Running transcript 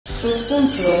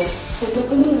Systems work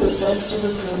typically refers to the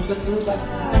principle that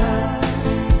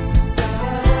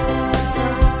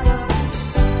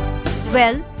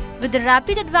Well, with the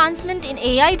rapid advancement in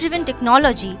AI-driven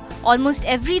technology, almost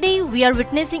every day we are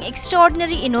witnessing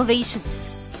extraordinary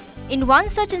innovations. In one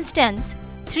such instance,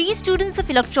 3 students of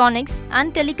Electronics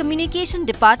and Telecommunication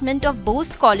Department of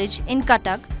Bose College in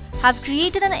Cuttack have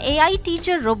created an AI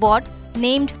teacher robot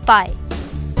named Pi.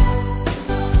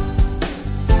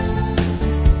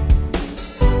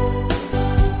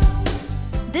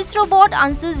 This robot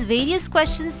answers various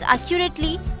questions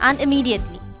accurately and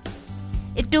immediately.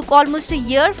 It took almost a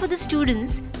year for the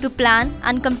students to plan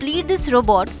and complete this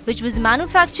robot, which was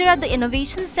manufactured at the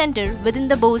Innovation Center within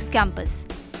the Bose campus.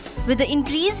 With the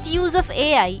increased use of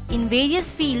AI in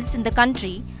various fields in the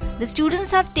country, the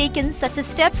students have taken such a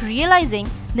step, realizing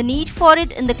the need for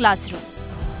it in the classroom.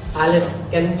 Alice,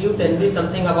 can you tell me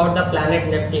something about the planet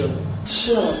Neptune?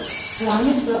 Sure.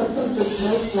 Planet Earth is the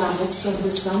third planet from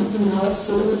the Sun in our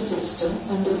solar system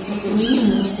and is the only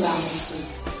known planet.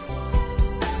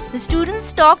 The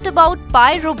students talked about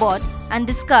Pi robot and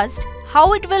discussed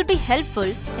how it will be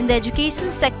helpful in the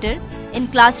education sector, in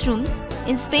classrooms,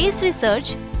 in space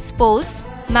research, sports,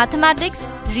 mathematics,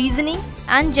 reasoning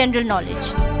and general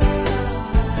knowledge.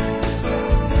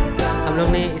 हम लोग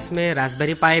ने इसमें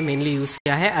Raspberry पाई mainly use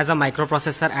किया है as a micro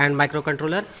processor and micro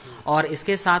controller, और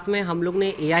इसके साथ में हम लोग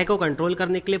ने एआई को कंट्रोल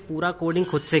करने के लिए पूरा कोडिंग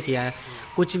खुद से किया है,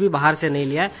 कुछ भी बाहर से नहीं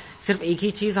लिया है। सिर्फ एक ही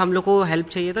चीज़ हम लोग को हेल्प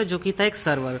चाहिए था, जो कि था एक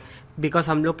सर्वर, बिकॉज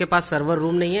हम लोग के पास सर्वर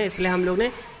रूम नहीं है, इसलिए हम लोग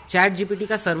ने चैट जीपीटी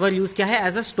का सर्वर यूज़ किया है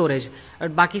एज अ स्टोरेज, और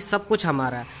बाकी सब कुछ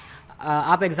हमारा है।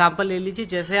 आप एग्जाम्पल ले लीजिए,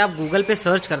 जैसे आप गूगल पे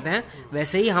सर्च करते हैं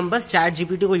वैसे ही हम बस चैट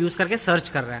जीपीटी को यूज़ करके सर्च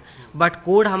कर रहे हैं, बट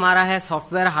कोड हमारा है,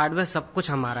 सॉफ्टवेयर हार्डवेयर सब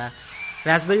कुछ हमारा है।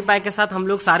 रास्पबेरी पाई के साथ हम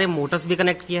लोग सारे मोटर्स भी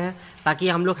कनेक्ट किए हैं ताकि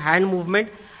हम लोग हैंड मूवमेंट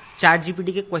चैट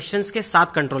जीपीटी के क्वेश्चंस के साथ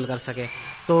कंट्रोल कर सके।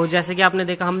 तो जैसे कि आपने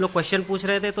देखा, हम लोग क्वेश्चन पूछ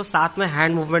रहे थे तो साथ में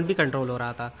हैंड मूवमेंट भी कंट्रोल हो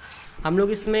रहा था। हम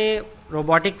लोग इसमें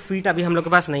रोबोटिक फीट अभी हम लोग के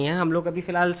पास नहीं है, हम लोग अभी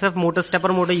फिलहाल सिर्फ मोटर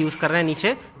स्टेपर मोटर यूज़ कर रहे हैं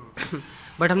नीचे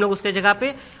बट हम लोग उसके जगह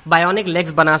पे बायोनिक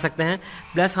लेग्स बना सकते हैं,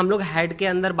 प्लस हम लोग हेड के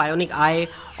अंदर बायोनिक आई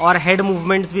और हेड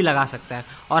मूवमेंट्स भी लगा सकते हैं,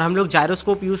 और हम लोग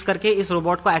जायरोस्कोप यूज़ करके इस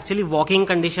रोबोट को एक्चुअली वॉकिंग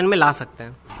कंडीशन में ला सकते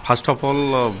हैं। First of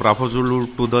all, bravo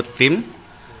to the team.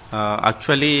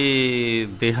 Actually,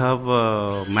 they have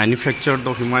manufactured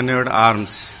the humanoid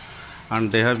arms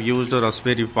and they have used a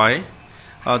Raspberry Pi.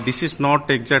 This is not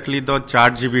exactly the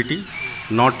ChatGPT,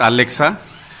 not Alexa.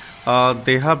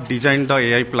 They have designed the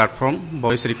AI platform,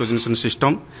 voice recognition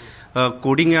system.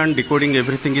 Coding and decoding,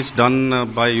 everything is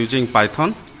done by using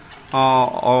Python.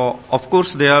 Of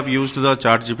course, they have used the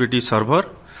ChatGPT server.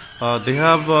 They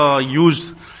have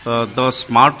used the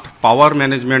smart power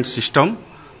management system.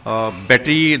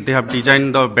 Battery, they have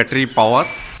designed the battery power.